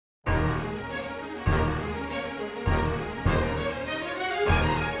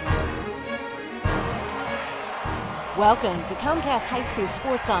Welcome to Comcast High School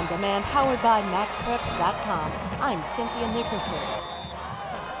Sports on Demand, powered by MaxPreps.com. I'm Cynthia Nickerson.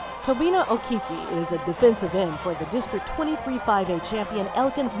 Tobenna Okeke is a defensive end for the District 23 5A champion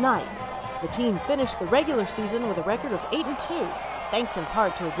Elkins Knights. The team finished the regular season with a record of 8-2, thanks in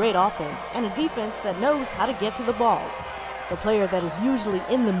part to a great offense and a defense that knows how to get to the ball. The player that is usually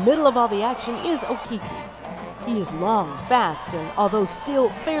in the middle of all the action is Okeke. He is long, fast, and although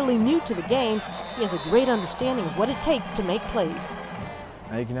still fairly new to the game, he has a great understanding of what it takes to make plays.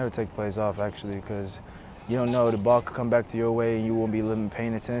 Now, you can never take plays off, actually, because you don't know, the ball could come back to your way and you won't be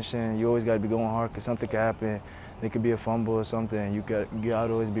paying attention. You always got to be going hard because something could happen. There could be a fumble or something. You got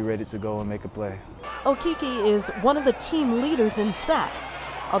to always be ready to go and make a play. Okeke is one of the team leaders in sacks.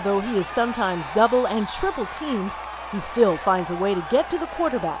 Although he is sometimes double and triple teamed, he still finds a way to get to the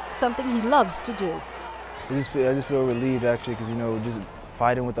quarterback, something he loves to do. I just feel relieved, actually, because, just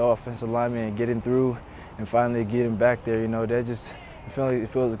fighting with the offensive lineman and getting through and finally getting back there, that just it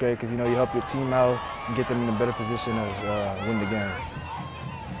feels great because, you help your team out and get them in a better position to win the game.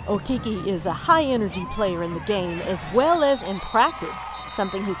 Okeke is a high-energy player in the game as well as in practice,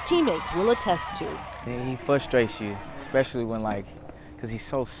 something his teammates will attest to. He frustrates you, especially when, because he's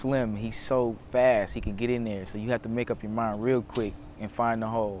so slim, he's so fast, he can get in there, so you have to make up your mind real quick and find the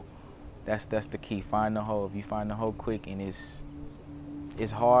hole. That's the key, find the hole. If you find the hole quick, and it's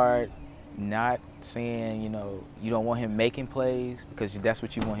hard not saying, you don't want him making plays because that's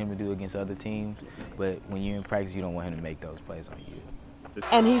what you want him to do against other teams, but when you're in practice, you don't want him to make those plays on you.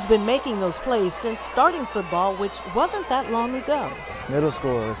 And he's been making those plays since starting football, which wasn't that long ago. Middle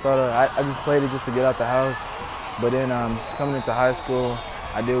school, I just played it just to get out the house, but then coming into high school,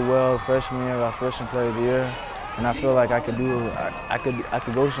 I did well freshman year, our freshman player of the year. And I feel like I could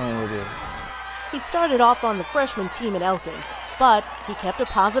go somewhere with it. He started off on the freshman team at Elkins, but he kept a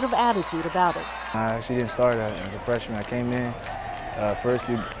positive attitude about it. I actually didn't start as a freshman. I came in,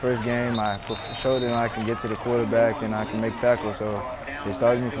 first game, I showed them I can get to the quarterback and I can make tackles, so they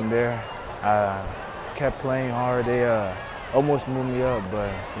started me from there. I kept playing hard. They almost moved me up, but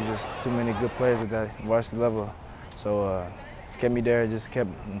there's just too many good players at that varsity level. So just kept me there, just kept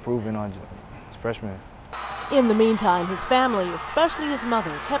improving on freshman. In the meantime, his family, especially his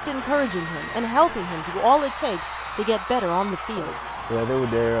mother, kept encouraging him and helping him do all it takes to get better on the field. Yeah, they were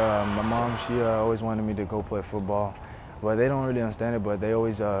there. My mom, she always wanted me to go play football, but they don't really understand it, but they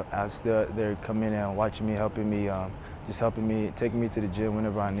always they're coming in and watching me, helping me, just helping me, taking me to the gym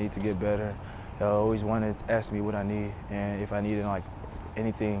whenever I need to get better. They always wanted to ask me what I need and if I needed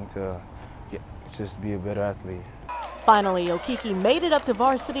anything to just be a better athlete. Finally, Okeke made it up to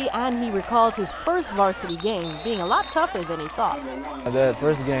varsity, and he recalls his first varsity game being a lot tougher than he thought. That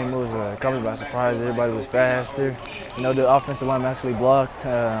first game was caught me by surprise. Everybody was faster. The offensive line actually blocked.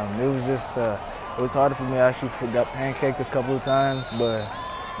 It was just, it was harder for me. I actually got pancaked a couple of times, but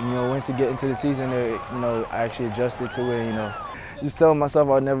once you get into the season, I actually adjusted to it. Just telling myself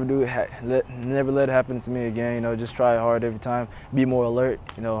I'd never never let it happen to me again. Just try hard every time, be more alert.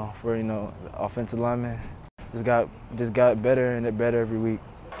 For the offensive lineman. Just got better and better every week.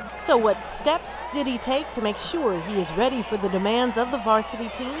 So what steps did he take to make sure he is ready for the demands of the varsity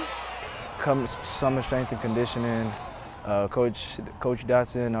team? Come summer strength and conditioning, Coach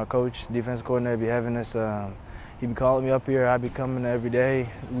Dotson, our coach, defense coordinator, be having us. He be calling me up here. I be coming every day.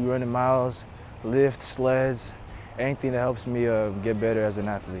 We running miles, lift, sleds, anything that helps me get better as an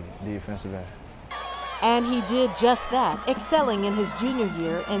athlete, defensive end. And he did just that, excelling in his junior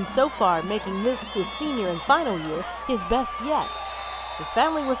year and so far making this his senior and final year his best yet. His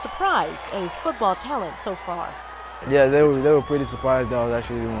family was surprised at his football talent so far. Yeah, they were pretty surprised that I was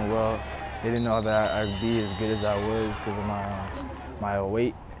actually doing well. They didn't know that I'd be as good as I was because of my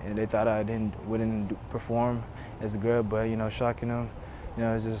weight, and they thought I wouldn't perform as good. But shocking them,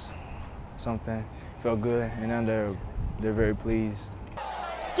 it's just something. Felt good, and now they're very pleased.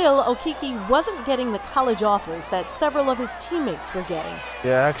 Still, Okeke wasn't getting the college offers that several of his teammates were getting.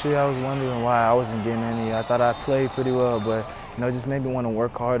 Yeah, actually, I was wondering why I wasn't getting any. I thought I played pretty well, but just made me want to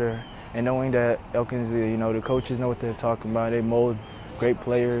work harder. And knowing that Elkins, the coaches know what they're talking about. They mold great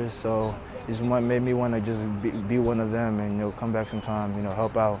players, so it just made me want to just be one of them and come back sometimes,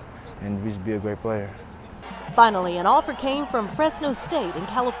 help out and just be a great player. Finally, an offer came from Fresno State in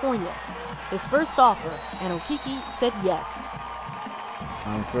California. His first offer, and Okeke said yes.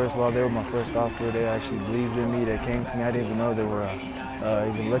 First of all, they were my first offer. They actually believed in me. They came to me. I didn't even know they were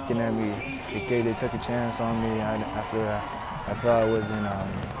even looking at me. They took a chance on me after I felt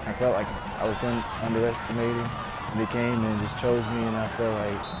like I was underestimated. They came and just chose me, and I felt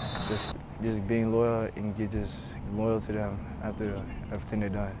like just being loyal and just loyal to them after everything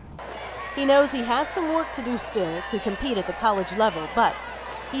they've done. He knows he has some work to do still to compete at the college level, but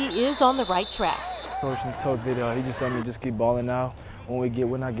he is on the right track. Coach told me he just told me just keep balling now.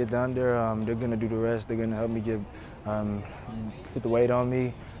 When I get down there, they're gonna do the rest. They're gonna help me put the weight on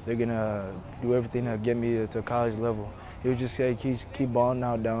me. They're gonna do everything to get me to college level. He would just say keep balling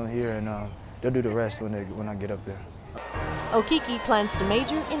out down here, and they'll do the rest when I get up there. Okeke plans to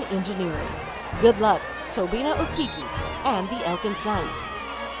major in engineering. Good luck, Tobenna Okeke and the Elkins Knights.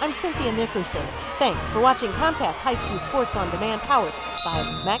 I'm Cynthia Nickerson. Thanks for watching Comcast High School Sports on Demand, powered by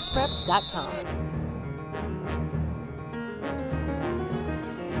MaxPreps.com.